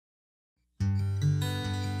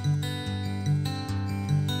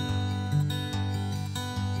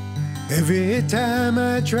Every time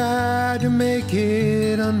I try to make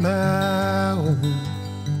it on my own,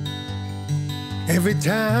 every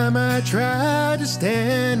time I try to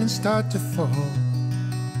stand and start to fall,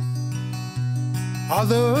 all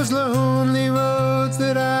those lonely roads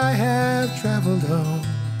that I have traveled on,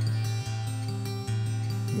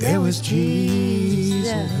 there was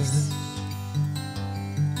Jesus.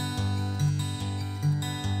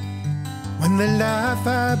 When the life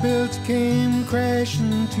I built came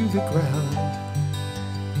crashing to the ground,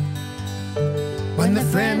 when the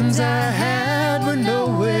friends I had were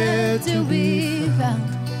nowhere to be found,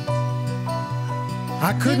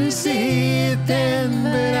 I couldn't see it then,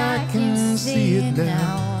 but I can see it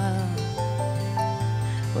now.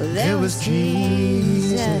 Well, there was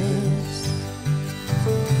Jesus.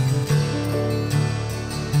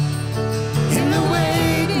 In the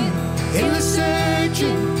waiting, in the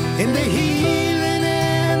searching, in the healing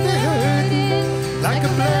and the hurting, like a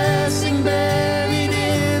blessing buried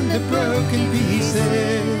in the broken pieces.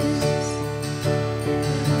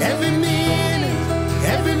 Every minute,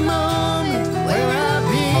 every moment, where I've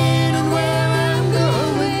been and where I'm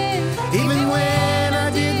going, even when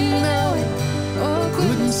I didn't know it or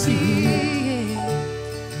couldn't see it,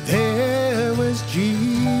 there was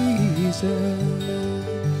Jesus.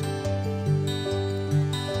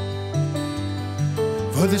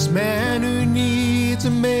 For this man who needs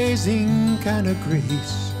amazing kind of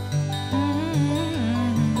grace,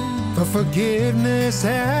 for forgiveness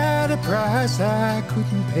at a price I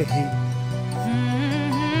couldn't pay.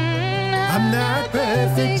 I'm not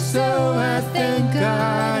perfect, so I thank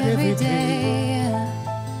God every day.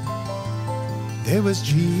 There was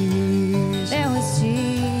Jesus. There was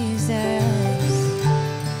Jesus.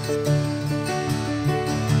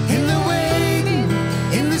 In the waiting,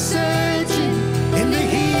 in the searching, in the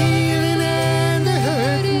healing and the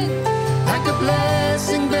hurting, like a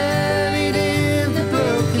blessing buried in the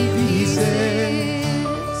broken pieces.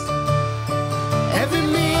 Every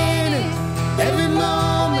minute, every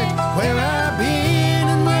moment, where I've been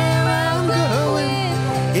and where I'm going,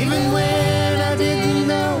 even when I didn't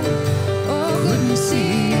know or couldn't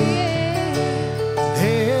see it,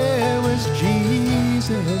 there was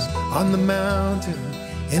Jesus on the mountain,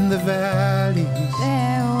 in the valleys,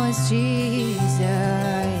 There was Jesus.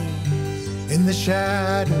 in the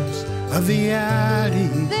shadows of the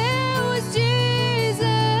alleys, There was Jesus.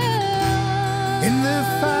 in the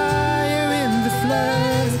fire, in the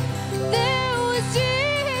flood, There was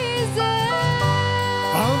Jesus.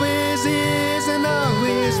 always is and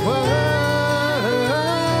always was.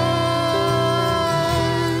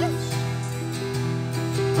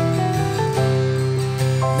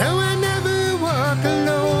 No, I never walk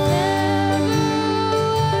alone.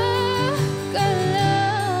 Walk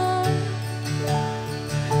alone.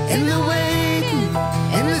 In the waiting,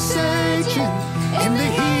 in the searching, in the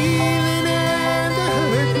healing and the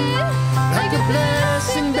hurting, like a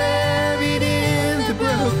blessing buried in the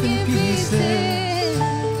broken pieces.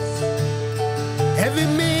 Every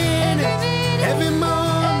minute, every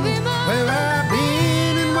moment, where I've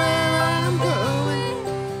been and where I'm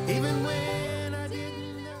going, even when I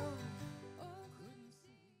didn't know or couldn't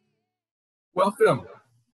see. Welcome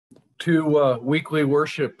to weekly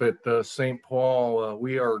worship at St. Paul.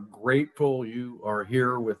 We are grateful you are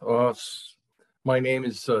here with us. My name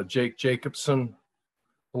is Jake Jacobson,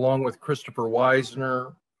 along with Christopher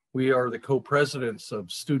Weisner. We are the co-presidents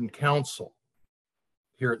of Student Council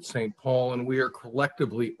here at St. Paul, and we are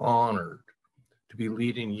collectively honored to be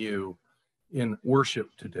leading you in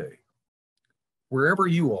worship today. Wherever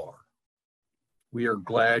you are, we are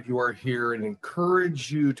glad you are here and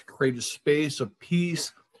encourage you to create a space of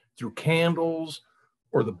peace through candles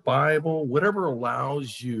or the Bible, whatever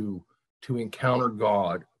allows you to encounter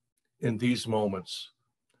God in these moments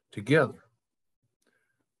together.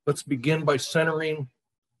 Let's begin by centering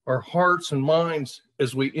our hearts and minds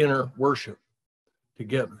as we enter worship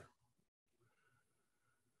together.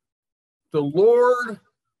 The Lord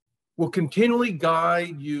will continually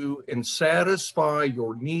guide you and satisfy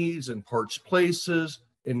your needs in parched places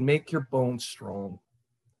and make your bones strong.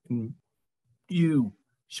 And you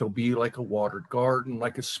shall be like a watered garden,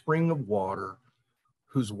 like a spring of water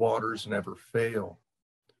whose waters never fail.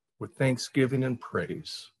 With thanksgiving and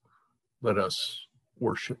praise, let us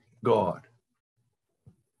worship God.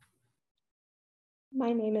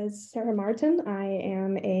 My name is Sarah Martin. I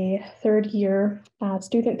am a third-year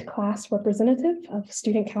student class representative of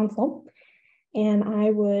Student Council, and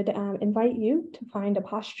I would invite you to find a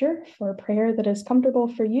posture for prayer that is comfortable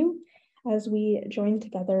for you as we join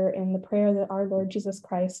together in the prayer that our Lord Jesus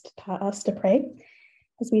Christ taught us to pray,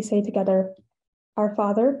 as we say together, Our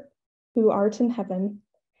Father, who art in heaven,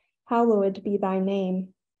 hallowed be thy name.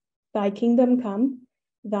 Thy kingdom come,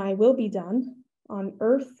 thy will be done, on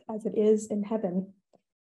earth as it is in heaven.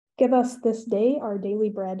 Give us this day our daily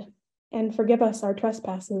bread, and forgive us our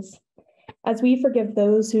trespasses, as we forgive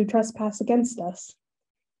those who trespass against us.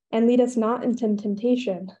 And lead us not into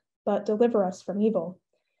temptation, but deliver us from evil.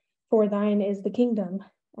 For thine is the kingdom,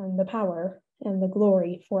 and the power, and the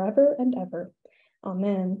glory forever and ever.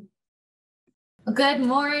 Amen. Good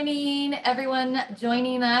morning, everyone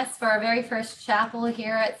joining us for our very first chapel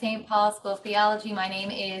here at St. Paul School of Theology. My name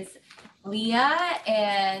is Leah,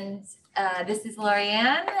 and this is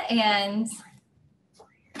Lorianne, and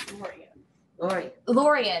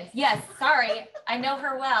Lorianne, yes, sorry, I know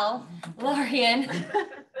her well, Lorianne.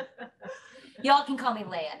 Y'all can call me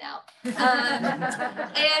Leah now.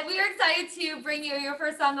 And we are excited to bring you your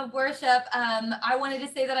first song of worship. I wanted to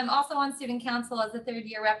say that I'm also on student council as a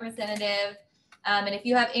third-year representative. And if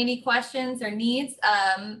you have any questions or needs,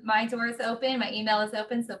 my door is open, my email is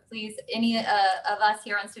open. So please, any of us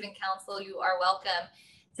here on student council, you are welcome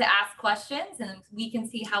to ask questions, and we can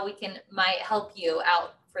see how we might help you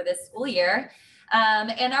out for this school year.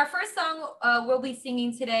 And our first song we'll be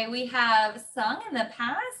singing today, we have sung in the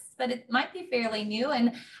past, but it might be fairly new.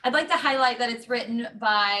 And I'd like to highlight that it's written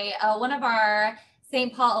by one of our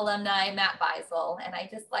St. Paul alumni, Matt Beisel. And I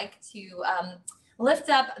just like to lift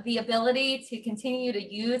up the ability to continue to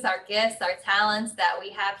use our gifts, our talents that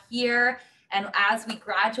we have here, and as we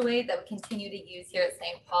graduate, that we continue to use here at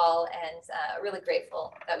St. Paul, and really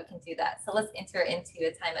grateful that we can do that. So let's enter into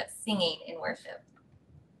a time of singing in worship.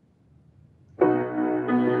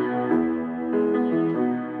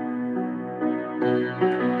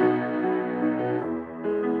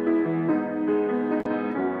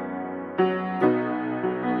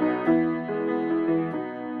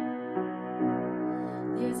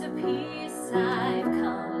 There's a peace I've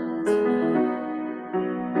come to know.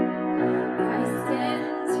 Christ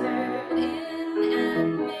entered in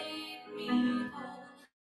and made me whole.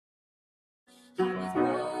 I was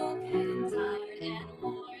broken, tired, and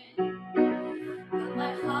worn, but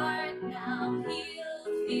my heart now healed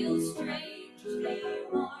feels strangely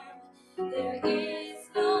warm. There is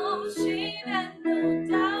no shame and no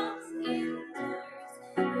doubt endures.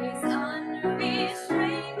 Grace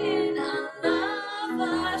unrestrained in a love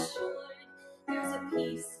assured. There's a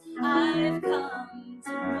peace I've come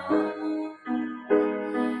to know.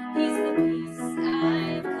 He's the peace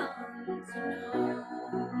I've come to know.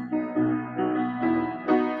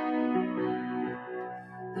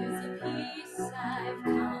 There's a peace I've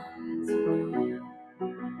come to know.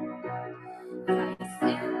 Christ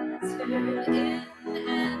entered in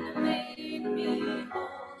and made me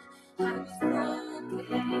whole. I was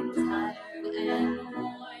broken, tired, and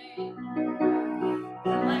worn,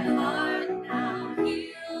 but my heart now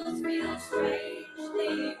heals, feels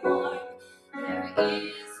strangely warm. There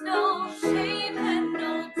is no shame and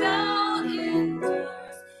no doubt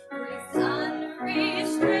endures. Grace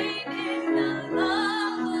unrestrained in the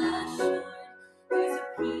love assured. There's a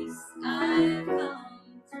peace I've come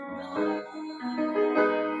to know.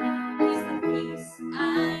 He's the peace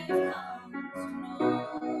I've come to know.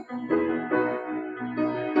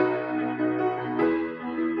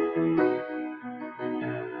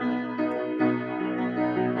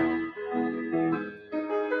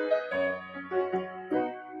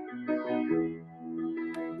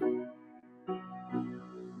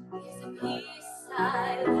 There's a peace I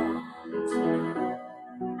long to know.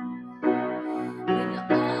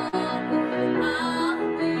 When all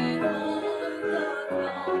will behold the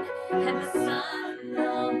throne, and the sun,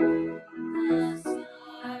 the moon, the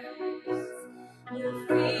stars will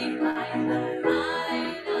free by the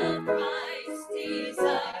light of Christ's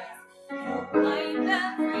desires. He'll wipe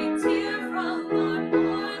every tear from our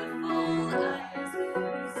mournful eyes,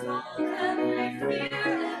 resolve every fear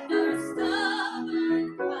and our stubborn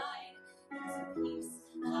pride. There's a peace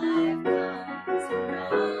I've come to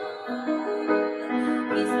know.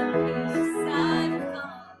 He's the peace I've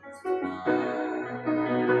come to know.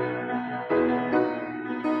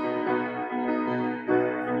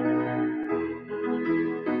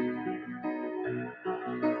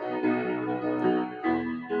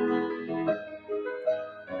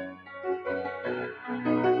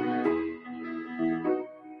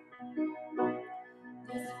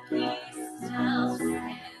 There's a peace now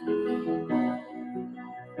standing firm.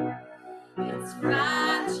 Its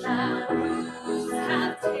fragile roots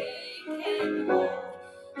have taken hold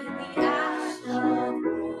in the ash of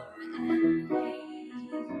war and hate.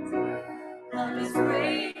 Love is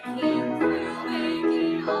breaking through,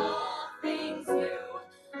 making all things new.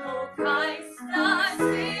 Oh Christ our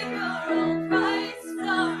Savior, oh Christ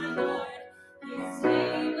our Lord, His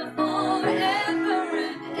name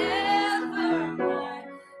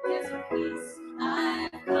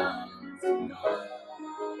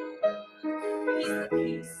He's the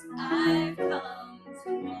peace I've come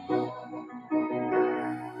to know.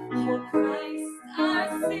 Oh, Christ our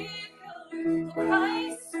Savior, oh,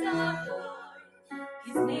 Christ our Lord,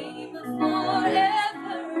 His name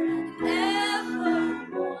forever and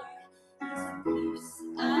evermore. He's the peace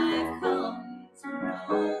I've come to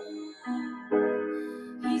know.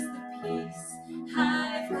 He's the peace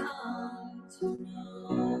I've come to know.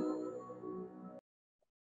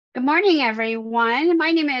 Good morning, everyone.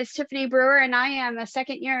 My name is Tiffany Brewer, and I am a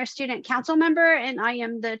second-year student council member, and I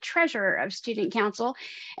am the treasurer of student council.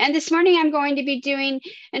 And this morning, I'm going to be doing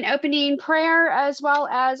an opening prayer as well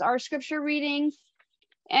as our scripture reading.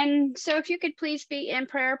 And so if you could please be in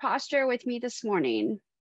prayer posture with me this morning.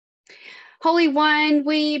 Holy One,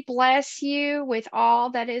 we bless you with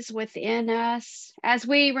all that is within us as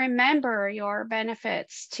we remember your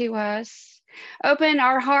benefits to us. Open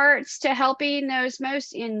our hearts to helping those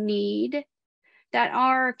most in need, that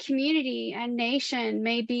our community and nation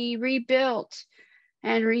may be rebuilt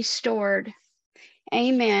and restored.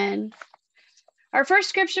 Amen. Our first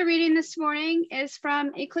scripture reading this morning is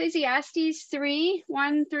from Ecclesiastes 3,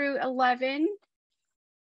 1 through 11.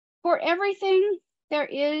 For everything there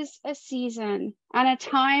is a season and a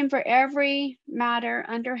time for every matter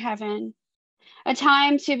under heaven, a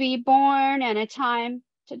time to be born and a time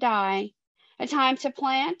to die, a time to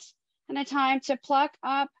plant and a time to pluck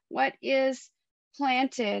up what is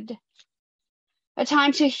planted, a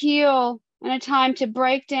time to heal and a time to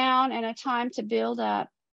break down and a time to build up,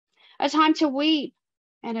 a time to weep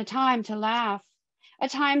and a time to laugh, a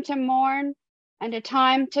time to mourn and a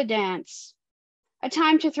time to dance, a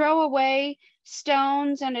time to throw away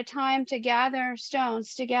stones and a time to gather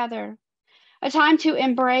stones together, a time to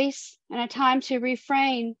embrace and a time to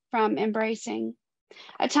refrain from embracing,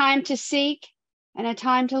 a time to seek and a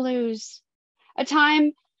time to lose, a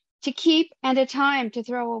time to keep and a time to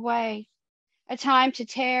throw away, a time to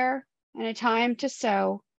tear and a time to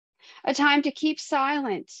sow, a time to keep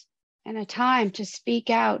silent and a time to speak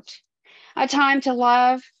out, a time to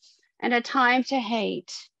love and a time to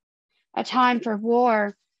hate, a time for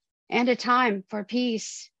war and a time for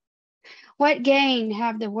peace. What gain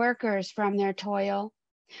have the workers from their toil?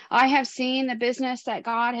 I have seen the business that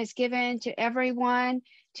God has given to everyone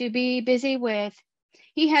to be busy with.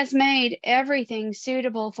 He has made everything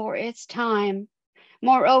suitable for its time.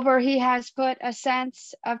 Moreover, he has put a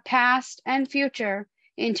sense of past and future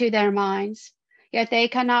into their minds, yet they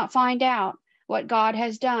cannot find out what God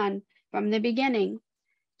has done from the beginning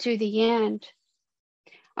to the end.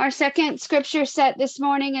 Our second scripture set this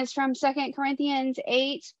morning is from 2 Corinthians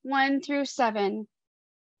 8, 1 through 7.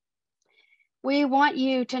 We want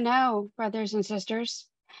you to know, brothers and sisters,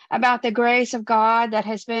 about the grace of God that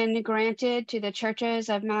has been granted to the churches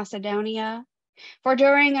of Macedonia. For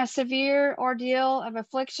during a severe ordeal of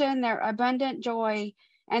affliction, their abundant joy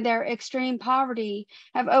and their extreme poverty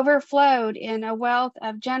have overflowed in a wealth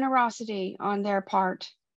of generosity on their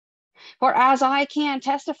part. For as I can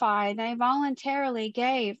testify, they voluntarily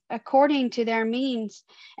gave according to their means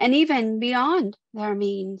and even beyond their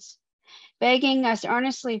means, begging us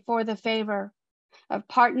earnestly for the favor of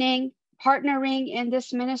partnering in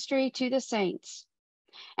this ministry to the saints.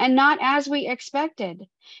 And not as we expected.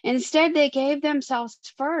 Instead, they gave themselves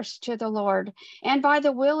first to the Lord and by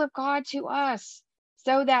the will of God to us,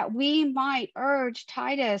 so that we might urge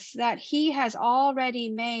Titus that he has already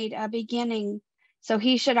made a beginning, so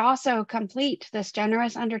he should also complete this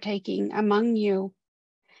generous undertaking among you.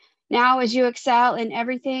 Now, as you excel in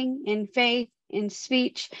everything, in faith, in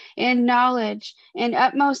speech, in knowledge, in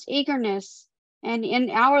utmost eagerness, and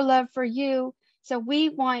in our love for you, so we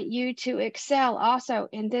want you to excel also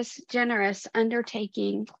in this generous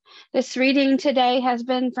undertaking. This reading today has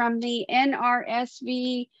been from the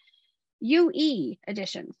NRSV UE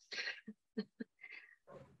edition.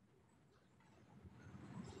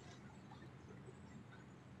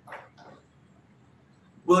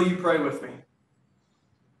 Will you pray with me?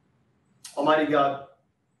 Almighty God,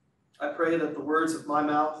 I pray that the words of my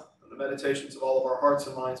mouth and the meditations of all of our hearts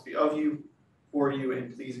and minds be of you, for you,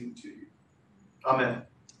 and pleasing to you. Amen.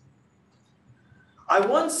 I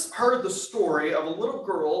once heard the story of a little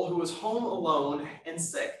girl who was home alone and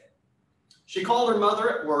sick. She called her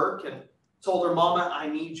mother at work and told her, "Mama, I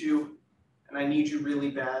need you, and I need you really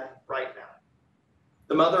bad right now."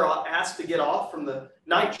 The mother asked to get off from the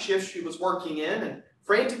night shift she was working in and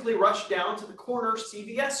frantically rushed down to the corner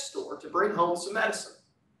CVS store to bring home some medicine.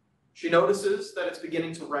 She notices that it's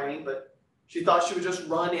beginning to rain, but she thought she would just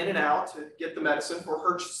run in and out to get the medicine for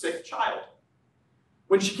her sick child.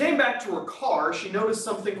 When she came back to her car, she noticed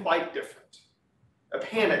something quite different. A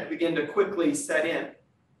panic began to quickly set in.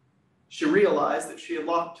 She realized that she had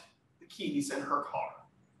locked the keys in her car.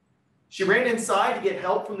 She ran inside to get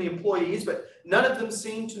help from the employees, but none of them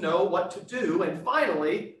seemed to know what to do. And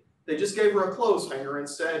finally, they just gave her a clothes hanger and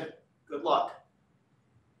said, "Good luck."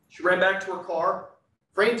 She ran back to her car,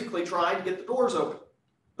 frantically trying to get the doors open.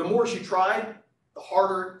 The more she tried, the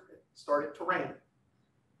harder it started to rain.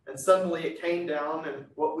 And suddenly it came down in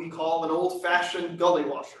what we call an old-fashioned gully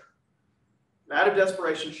washer. And out of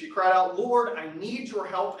desperation, she cried out, "Lord, I need your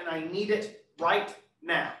help, and I need it right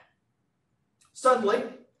now." Suddenly,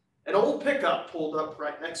 an old pickup pulled up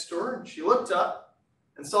right next to her, and she looked up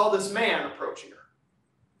and saw this man approaching her.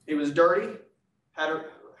 He was dirty, had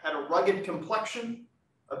a rugged complexion,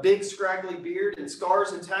 a big scraggly beard, and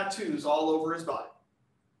scars and tattoos all over his body.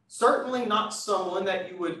 Certainly not someone that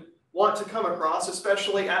you would want to come across,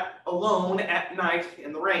 especially alone at night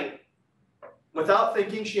in the rain. Without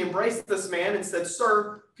thinking, she embraced this man and said,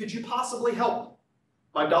 "Sir, could you possibly help me?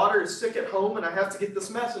 My daughter is sick at home, and I have to get this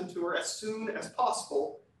message to her as soon as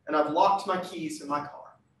possible, and I've locked my keys in my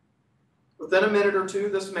car." Within a minute or two,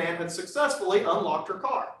 this man had successfully unlocked her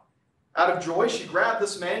car. Out of joy, she grabbed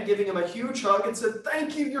this man, giving him a huge hug, and said,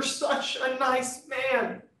 "Thank you, you're such a nice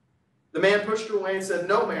man." The man pushed her away and said,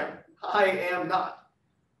 "No, ma'am, I am not.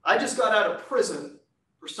 I just got out of prison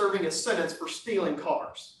for serving a sentence for stealing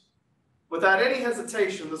cars." Without any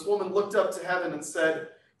hesitation, this woman looked up to heaven and said,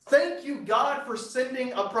 "Thank you, God, for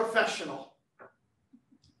sending a professional."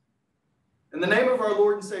 In the name of our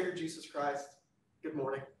Lord and Savior, Jesus Christ, good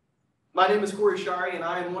morning. My name is Corey Shari, and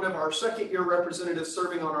I am one of our second-year representatives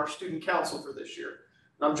serving on our student council for this year.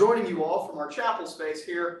 And I'm joining you all from our chapel space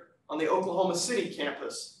here on the Oklahoma City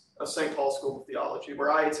campus of St. Paul School of Theology,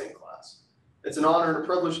 where I attend class. It's an honor and a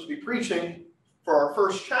privilege to be preaching for our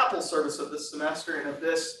first chapel service of this semester and of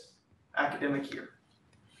this academic year.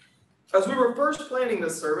 As we were first planning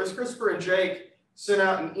this service, Christopher and Jake sent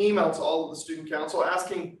out an email to all of the student council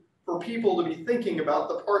asking for people to be thinking about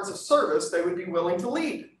the parts of service they would be willing to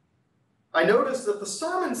lead. I noticed that the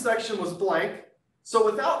sermon section was blank, so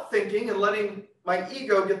without thinking and letting my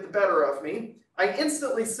ego get the better of me, I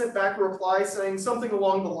instantly sent back a reply saying something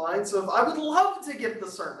along the lines of, "I would love to give the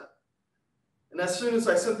sermon." And as soon as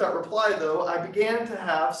I sent that reply, though, I began to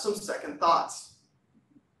have some second thoughts.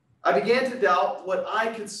 I began to doubt what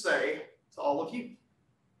I could say to all of you,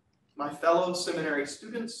 my fellow seminary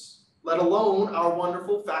students, let alone our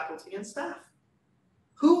wonderful faculty and staff.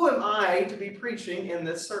 Who am I to be preaching in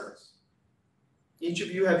this service? Each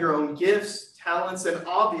of you have your own gifts, talents, and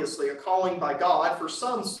obviously a calling by God for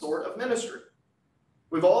some sort of ministry.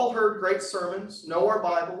 We've all heard great sermons, know our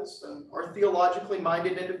Bibles, and are theologically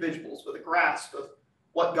minded individuals with a grasp of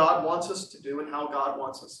what God wants us to do and how God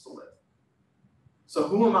wants us to live. So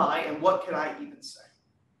who am I, and what can I even say?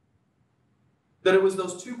 That it was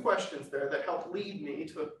those two questions there that helped lead me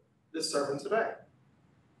to this sermon today.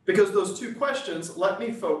 Because those two questions let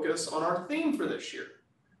me focus on our theme for this year,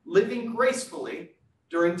 living gracefully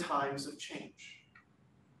during times of change.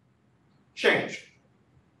 Change.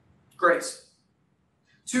 Grace.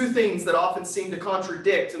 Two things that often seem to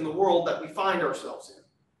contradict in the world that we find ourselves in.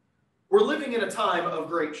 We're living in a time of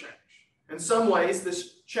great change. In some ways,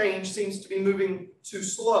 this change seems to be moving too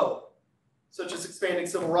slow, such as expanding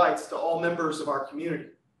civil rights to all members of our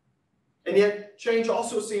community. And yet, change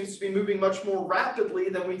also seems to be moving much more rapidly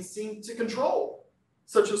than we seem to control,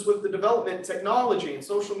 such as with the development in technology and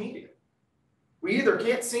social media. We either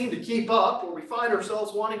can't seem to keep up, or we find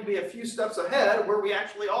ourselves wanting to be a few steps ahead of where we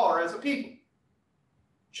actually are as a people.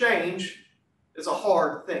 Change is a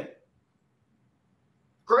hard thing.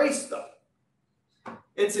 Grace, though,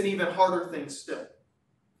 it's an even harder thing still.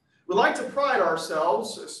 We like to pride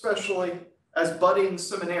ourselves, especially as budding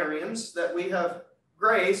seminarians, that we have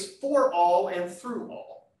grace for all and through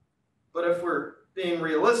all. But if we're being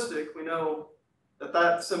realistic, we know that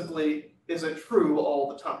that simply isn't true all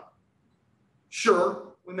the time.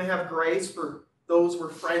 Sure, we may have grace for those we're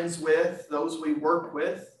friends with, those we work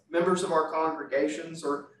with, members of our congregations,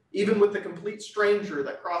 or even with the complete stranger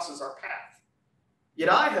that crosses our path.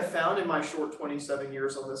 Yet I have found in my short 27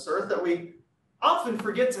 years on this earth that we often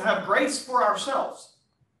forget to have grace for ourselves.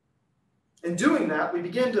 In doing that, we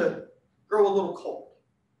begin to grow a little cold.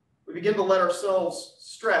 We begin to let ourselves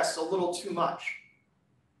stress a little too much.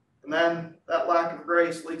 And then that lack of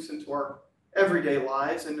grace leaks into our everyday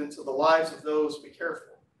lives and into the lives of those we care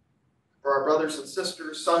for our brothers and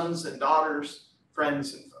sisters, sons and daughters,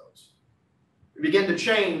 friends and foes. We begin to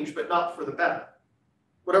change, but not for the better.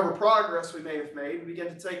 Whatever progress we may have made, we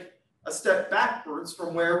begin to take a step backwards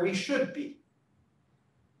from where we should be.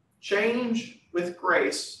 Change with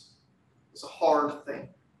grace is a hard thing.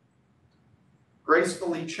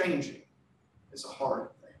 Gracefully changing is a hard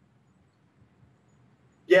thing.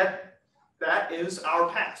 Yet, that is our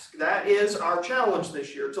task. That is our challenge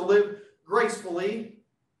this year, to live gracefully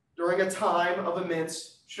during a time of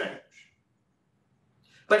immense change.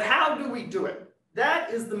 But how do we do it?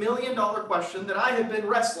 That is the million-dollar question that I have been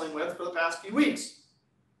wrestling with for the past few weeks.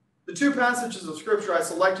 The two passages of Scripture I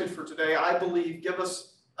selected for today, I believe, give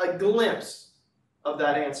us a glimpse of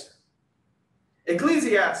that answer.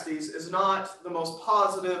 Ecclesiastes is not the most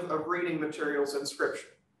positive of reading materials in Scripture.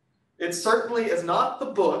 It certainly is not the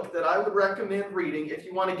book that I would recommend reading if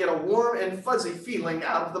you want to get a warm and fuzzy feeling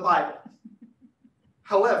out of the Bible.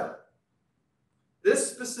 However,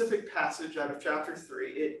 this specific passage out of chapter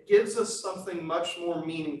 3, it gives us something much more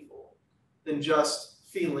meaningful than just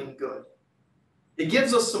feeling good. It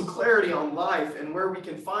gives us some clarity on life and where we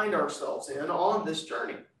can find ourselves on this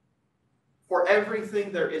journey. For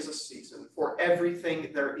everything there is a season. For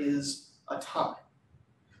everything there is a time.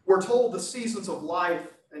 We're told the seasons of life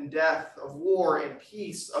and death, of war and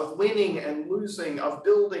peace, of winning and losing, of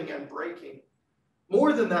building and breaking.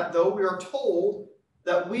 More than that, though, we are told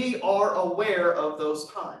that we are aware of those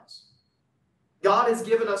times. God has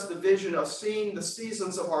given us the vision of seeing the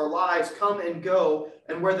seasons of our lives come and go,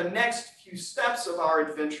 and where the next few steps of our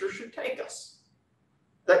adventure should take us.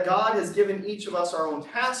 That God has given each of us our own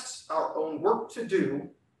tasks, our own work to do,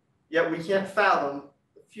 yet we can't fathom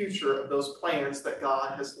the future of those plans that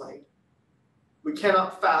God has laid. We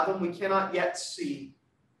cannot fathom, we cannot yet see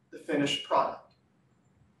the finished product.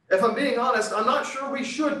 If I'm being honest, I'm not sure we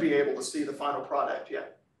should be able to see the final product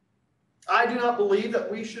yet. I do not believe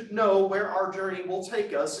that we should know where our journey will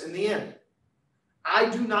take us in the end. I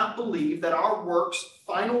do not believe that our work's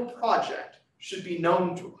final project should be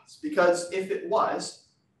known to us, because if it was,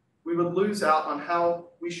 we would lose out on how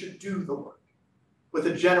we should do the work with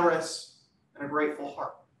a generous and a grateful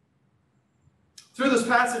heart. Through this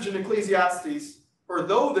passage in Ecclesiastes, or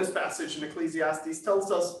though this passage in Ecclesiastes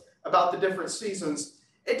tells us about the different seasons,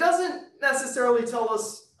 it doesn't necessarily tell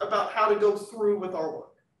us about how to go through with our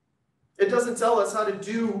work. It doesn't tell us how to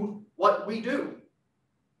do what we do,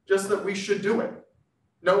 just that we should do it,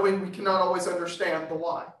 knowing we cannot always understand the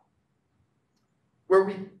why. Where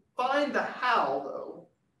we find the how, though,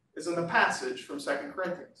 is in the passage from 2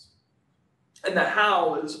 Corinthians. And the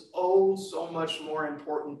how is oh so much more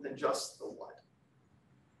important than just the what.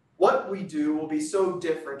 What we do will be so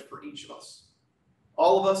different for each of us.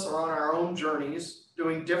 All of us are on our own journeys,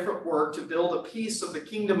 doing different work to build a piece of the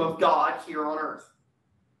kingdom of God here on earth.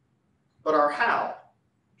 But our how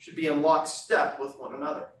should be in lockstep with one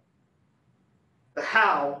another. The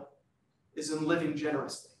how is in living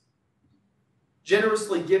generously.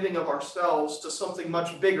 Generously giving of ourselves to something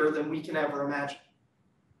much bigger than we can ever imagine.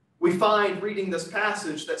 We find, reading this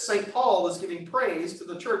passage, that St. Paul is giving praise to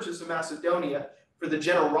the churches of Macedonia for the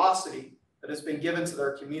generosity that has been given to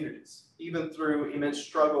their communities, even through immense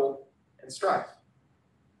struggle and strife.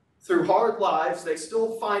 Through hard lives, they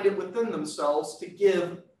still find it within themselves to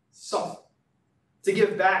give something, to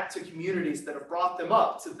give back to communities that have brought them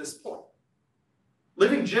up to this point.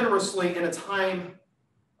 Living generously in a time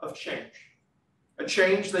of change, a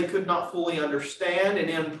change they could not fully understand, an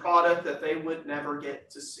end product that they would never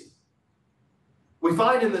get to see. We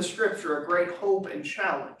find in this scripture a great hope and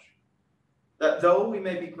challenge that though we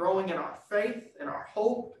may be growing in our faith, in our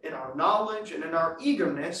hope, in our knowledge, and in our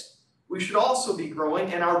eagerness, we should also be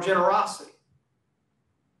growing in our generosity.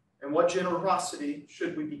 And what generosity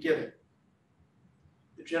should we be giving?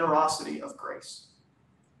 The generosity of grace.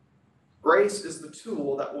 Grace is the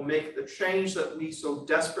tool that will make the change that we so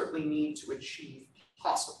desperately need to achieve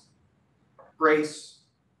possible. Grace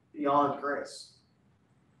beyond grace.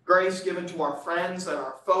 Grace given to our friends and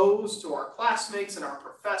our foes, to our classmates and our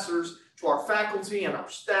professors, to our faculty and our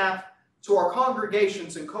staff, to our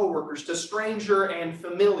congregations and co-workers, to stranger and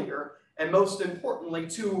familiar, and most importantly,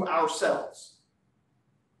 to ourselves.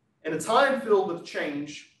 In a time filled with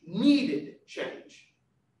change, needed change,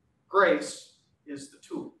 grace is the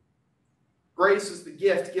tool. Grace is the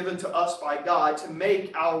gift given to us by God to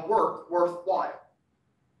make our work worthwhile.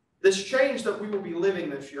 This change that we will be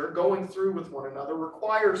living this year, going through with one another,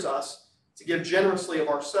 requires us to give generously of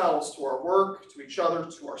ourselves to our work, to each other,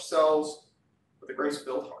 to ourselves, with a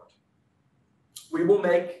grace-filled heart. We will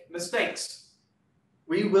make mistakes.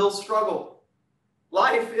 We will struggle.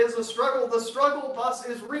 Life is a struggle. The struggle bus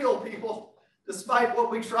is real, people, despite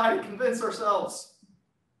what we try to convince ourselves.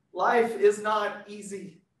 Life is not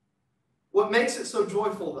easy. What makes it so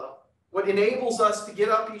joyful, though, what enables us to get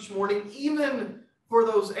up each morning, even for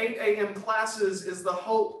those 8 a.m. classes, is the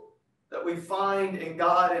hope that we find in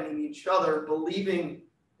God and in each other, believing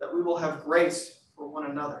that we will have grace for one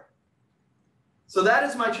another. So that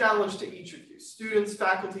is my challenge to each of you, students,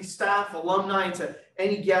 faculty, staff, alumni, and to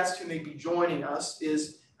any guests who may be joining us,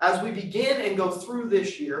 is as we begin and go through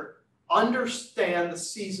this year, understand the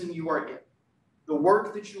season you are in, the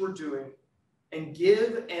work that you are doing, and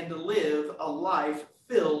give and live a life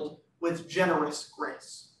filled with generous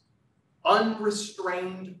grace.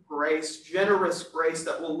 Unrestrained grace, generous grace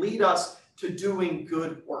that will lead us to doing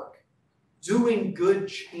good work, doing good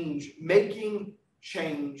change, making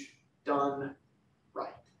change done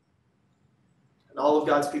right. And all of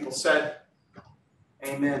God's people said,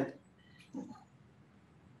 amen.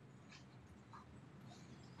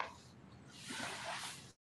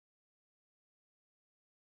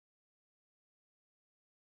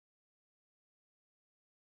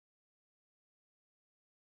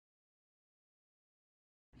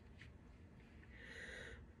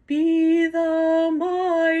 Be thou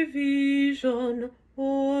my vision,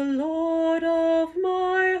 O Lord of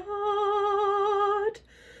my heart,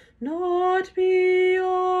 not be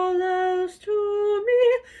all else to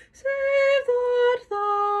me, save that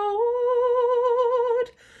thou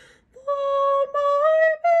art. Thou my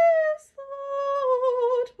best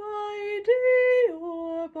thought by day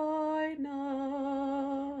or by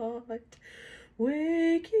night,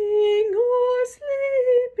 waking or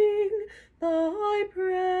sleeping, thy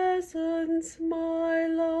presence my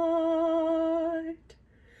light.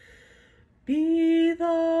 Be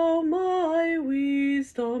thou my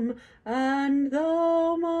wisdom, and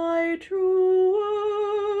thou my true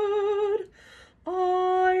word,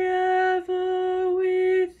 I ever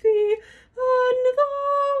with thee, and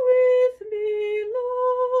thou with me,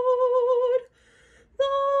 Lord.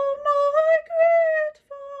 Thou my great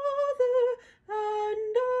Father,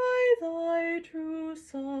 and I thy true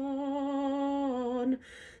Son,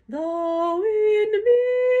 thou in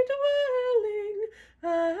me dwelling,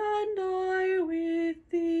 and I with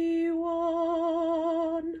thee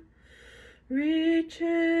one.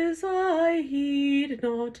 Riches I heed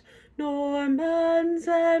not, nor man's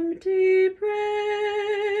empty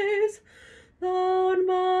praise, thou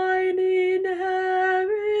mine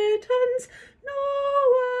inheritance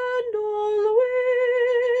now and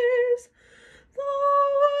always. Thou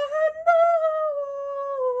and thou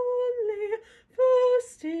only,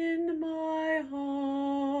 first in my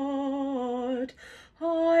heart,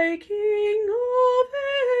 High King of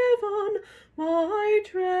heaven, my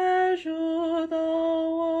treasure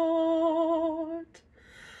thou art.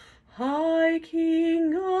 High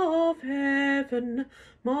King of heaven,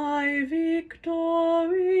 my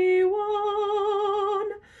victory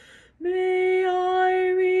won, may I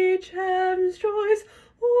reach heaven's joys,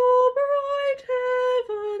 O bright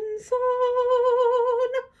heaven's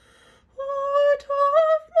sun. Heart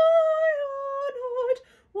of my own heart,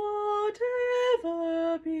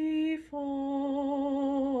 whatever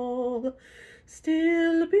befall,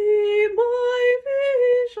 still be my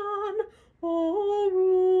vision, O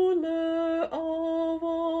ruler of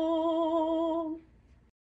all.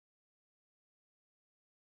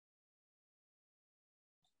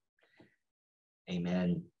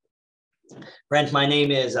 Amen. Friends, my name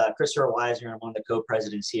is Christopher Weisner. I'm one of the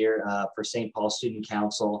co-presidents here for St. Paul Student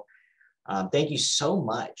Council. Thank you so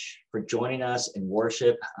much for joining us in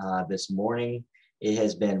worship this morning. It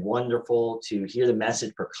has been wonderful to hear the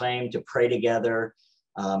message proclaimed, to pray together,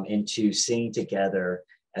 and to sing together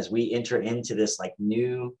as we enter into this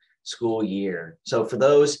new school year. So for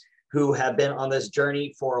those who have been on this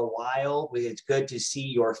journey for a while, it's good to see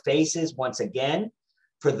your faces once again.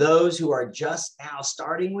 For those who are just now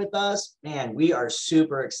starting with us, man, we are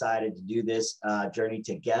super excited to do this journey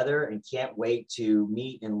together and can't wait to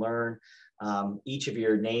meet and learn each of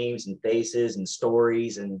your names and faces and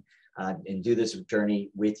stories and do this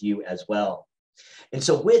journey with you as well. And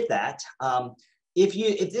so with that,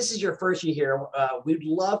 if this is your first year here, we'd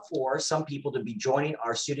love for some people to be joining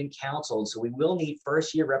our student council. So we will need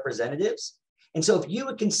first year representatives. And so if you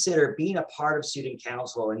would consider being a part of student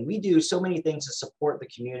council, and we do so many things to support the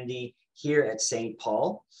community here at St.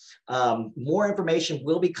 Paul. More information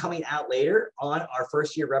will be coming out later on our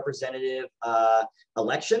first year representative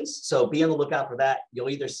elections. So be on the lookout for that. You'll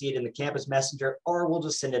either see it in the campus messenger or we'll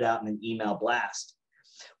just send it out in an email blast.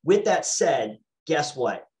 With that said, guess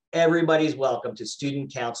what? Everybody's welcome to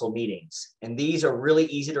student council meetings. And these are really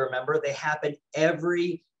easy to remember. They happen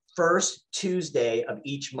every first Tuesday of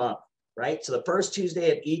each month, right? So the first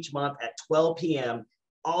Tuesday of each month at 12 p.m.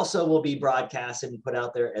 also will be broadcasted and put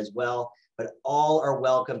out there as well. But all are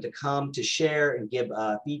welcome to come to share and give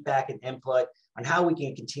feedback and input on how we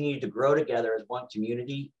can continue to grow together as one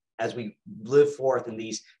community as we live forth in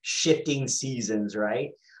these shifting seasons,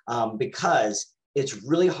 right? Because it's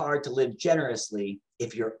really hard to live generously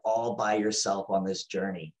if you're all by yourself on this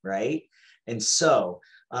journey, right? And so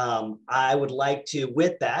I would like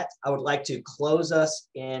to close us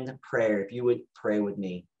in prayer. If you would pray with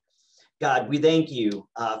me. God, we thank you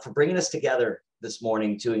for bringing us together this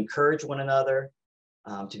morning to encourage one another,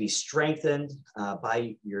 to be strengthened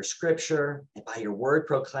by your scripture and by your word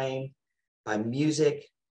proclaimed, by music,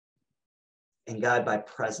 and God, by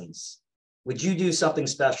presence. Would you do something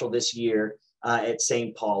special this year at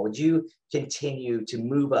St. Paul? Would you continue to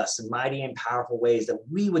move us in mighty and powerful ways that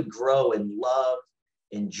we would grow in love,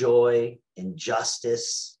 in joy, in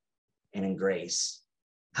justice, and in grace?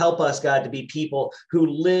 Help us, God, to be people who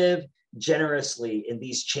live generously in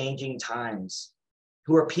these changing times,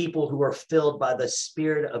 who are people who are filled by the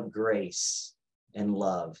spirit of grace and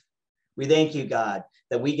love. We thank you, God,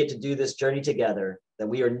 that we get to do this journey together, that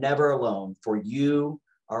we are never alone, for you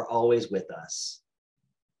are always with us.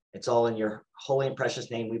 It's all in your holy and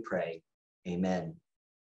precious name we pray. Amen.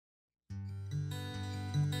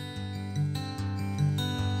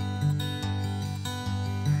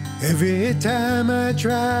 Every time I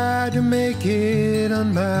try to make it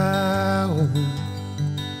on my own,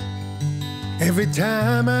 every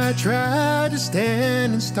time I try to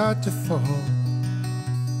stand and start to fall,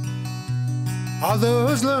 all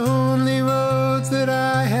those lonely roads that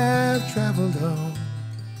I have traveled on,